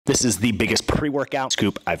This is the biggest pre-workout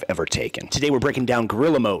scoop I've ever taken. Today we're breaking down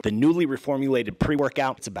Gorilla Mode, the newly reformulated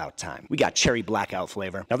pre-workout. It's about time. We got cherry blackout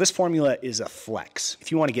flavor. Now this formula is a flex.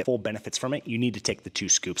 If you want to get full benefits from it, you need to take the 2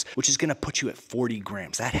 scoops, which is going to put you at 40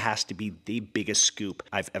 grams. That has to be the biggest scoop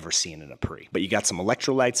I've ever seen in a pre. But you got some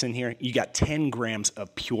electrolytes in here. You got 10 grams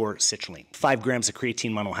of pure citrulline, 5 grams of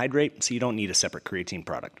creatine monohydrate, so you don't need a separate creatine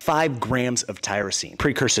product, 5 grams of tyrosine,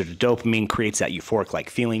 precursor to dopamine, creates that euphoric-like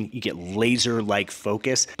feeling. You get laser-like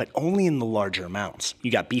focus, but only in the larger amounts. You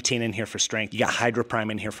got betaine in here for strength. You got hydroprime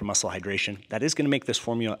in here for muscle hydration. That is going to make this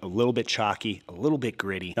formula a little bit chalky, a little bit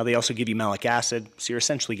gritty. Now they also give you malic acid, so you're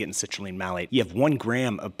essentially getting citrulline malate. You have 1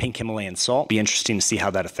 gram of pink Himalayan salt. Be interesting to see how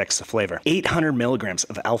that affects the flavor. 800 milligrams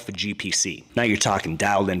of alpha GPC. Now you're talking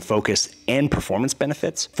dialed in focus and performance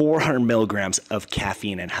benefits. 400 milligrams of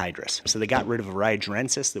caffeine anhydrous. So they got rid of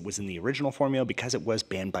rhodiogenesis that was in the original formula because it was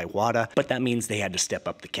banned by WADA, but that means they had to step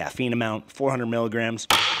up the caffeine amount. 400 milligrams.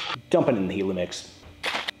 Dump it in the Helix.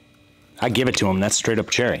 I give it to them. That's straight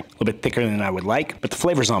up cherry. A little bit thicker than I would like, but the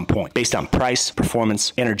flavor's on point based on price,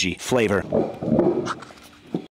 performance, energy, flavor.